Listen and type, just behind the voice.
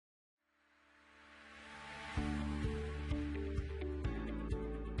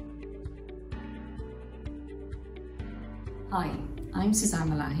Hi, I'm Suzanne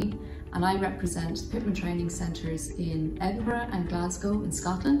Malahy and I represent the Pitman Training Centres in Edinburgh and Glasgow in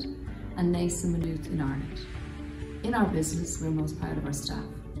Scotland and Naas and Maynooth in Ireland. In our business, we're most proud of our staff.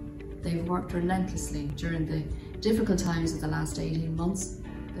 They've worked relentlessly during the difficult times of the last 18 months.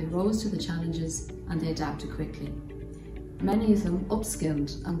 They rose to the challenges and they adapted quickly. Many of them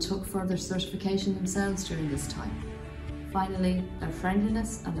upskilled and took further certification themselves during this time. Finally, their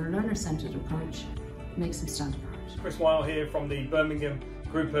friendliness and their learner-centred approach makes them stand apart. Chris Weil here from the Birmingham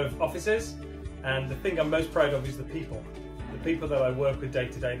group of offices, and the thing I'm most proud of is the people that I work with day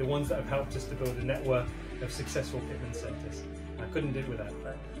to day, the ones that have helped us to build a network of successful Pitman centres. I couldn't do it without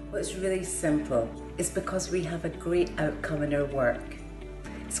that. Well, it's really simple. It's because we have a great outcome in our work.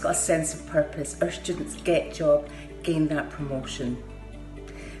 It's got a sense of purpose. Our students get job, gain that promotion.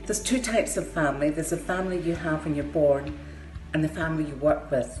 There's two types of family. There's a family you have when you're born and the family you work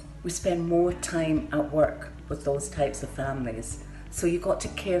with. We spend more time at work with those types of families. So you've got to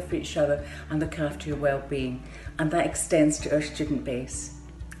care for each other and look after your well-being, and that extends to our student base.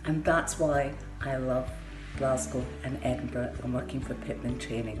 And that's why I love Glasgow and Edinburgh and working for Pitman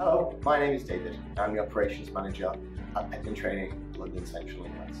Training. Hello, my name is David. I'm the Operations Manager at Pitman Training, London Central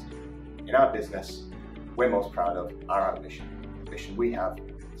and West. In our business, we're most proud of our ambition. The mission we have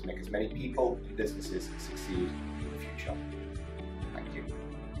to make as many people and businesses succeed in the future. Thank you.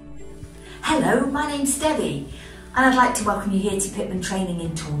 Hello, my name's Debbie and I'd like to welcome you here to Pitman Training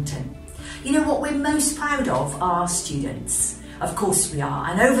in Taunton. You know what we're most proud of are our students. Of course we are,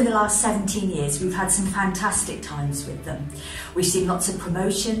 and over the last 17 years we've had some fantastic times with them. We've seen lots of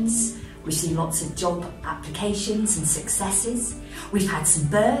promotions, we've seen lots of job applications and successes, we've had some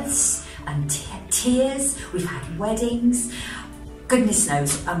births and tears, we've had weddings. Goodness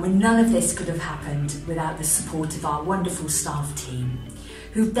knows, and none of this could have happened without the support of our wonderful staff team,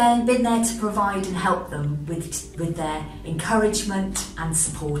 who've then been there to provide and help them with their encouragement and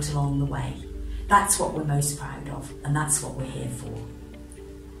support along the way. That's what we're most proud of, and that's what we're here for.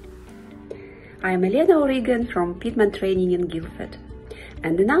 I'm Elena O'Regan from Pitman Training in Guildford.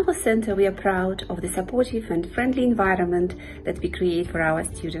 And in our centre we are proud of the supportive and friendly environment that we create for our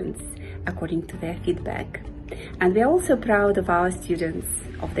students, according to their feedback. And we are also proud of our students,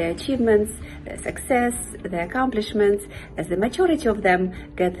 of their achievements, their success, their accomplishments, as the majority of them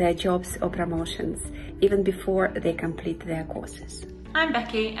get their jobs or promotions, even before they complete their courses. I'm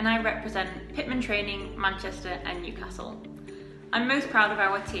Becky and I represent Pitman Training, Manchester and Newcastle. I'm most proud of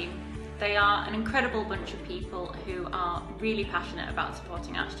our team. They are an incredible bunch of people who are really passionate about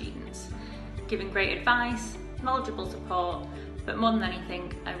supporting our students, giving great advice, knowledgeable support, but more than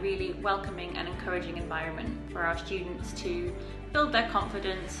anything, a really welcoming and encouraging environment for our students to build their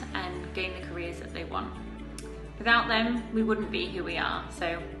confidence and gain the careers that they want. Without them, we wouldn't be who we are,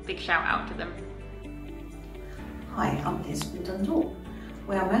 so big shout out to them. Hi, I'm Liz from Dundalk.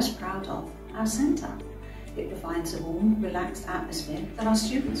 We are most proud of our centre. It provides a warm, relaxed atmosphere that our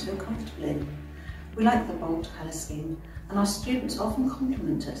students feel comfortable in. We like the bold colour scheme, and our students often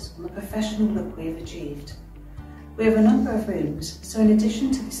compliment us on the professional look we have achieved. We have a number of rooms, so in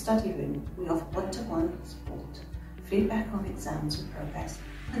addition to the study room, we offer one-to-one support, feedback on exams and progress,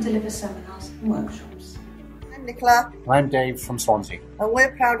 and deliver seminars and workshops. I'm Nicola. I'm Dave from Swansea. And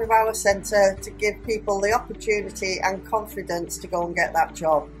we're proud of our centre to give people the opportunity and confidence to go and get that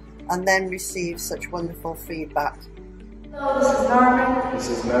job, and then receive such wonderful feedback. Hello, this is Norman. This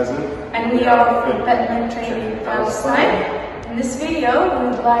is Nazim. And we are from Pitman Training Palestine. In this video, we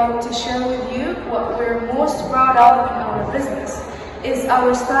would like to share with you what we're most proud of in our business is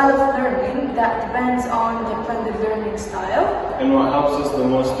our style of learning that depends on the blended learning style. And what helps us the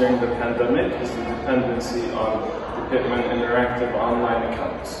most during the pandemic is the dependency on the Pitman interactive online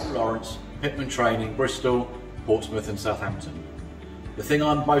accounts. Lawrence, Pitman Training, Bristol, Portsmouth and Southampton. The thing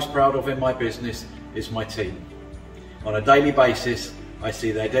I'm most proud of in my business is my team. On a daily basis, I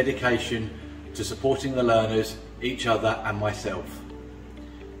see their dedication to supporting the learners, each other and myself.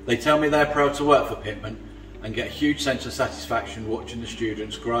 They tell me they're proud to work for Pitman and get a huge sense of satisfaction watching the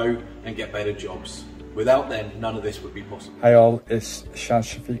students grow and get better jobs. Without them, none of this would be possible. Hi all, it's Shan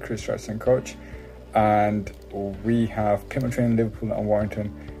Shafiq, Chris Wrestling Coach, and we have Pitman Training Liverpool and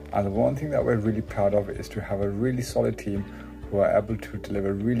Warrington, and the one thing that we're really proud of is to have a really solid team who are able to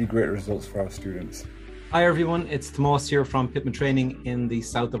deliver really great results for our students. Hi everyone, it's Tomas here from Pitman Training in the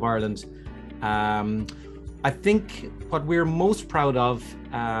south of Ireland. I think what we're most proud of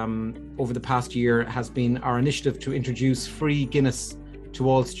over the past year has been our initiative to introduce free Guinness to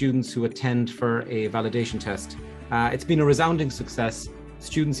all students who attend for a validation test. It's been a resounding success.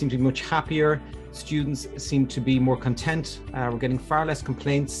 Students seem to be much happier. Students seem to be more content. We're getting far less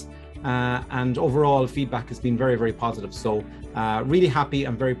complaints and overall feedback has been very, very positive. So really happy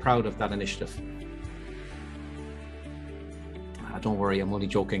and very proud of that initiative. Don't worry, I'm only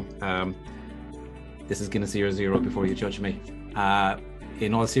joking. This is Guinness 0 before you judge me.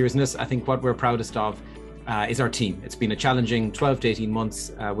 In all seriousness, I think what we're proudest of is our team. It's been a challenging 12 to 18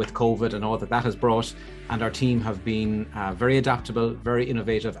 months with COVID and all that has brought, and our team have been very adaptable, very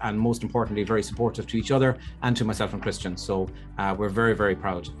innovative, and most importantly, very supportive to each other and to myself and Christian. So we're very, very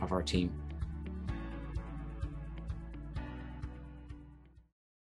proud of our team.